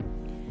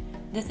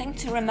The thing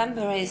to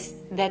remember is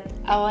that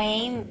our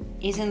aim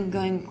isn't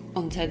going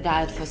onto a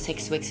diet for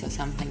 6 weeks or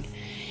something.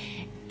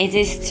 It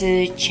is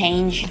to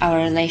change our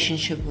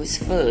relationship with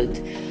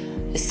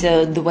food,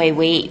 so the way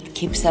we eat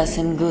keeps us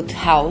in good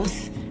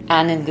health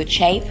and in good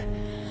shape.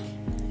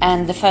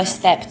 And the first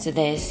step to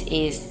this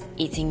is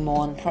eating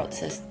more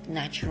unprocessed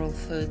natural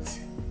foods.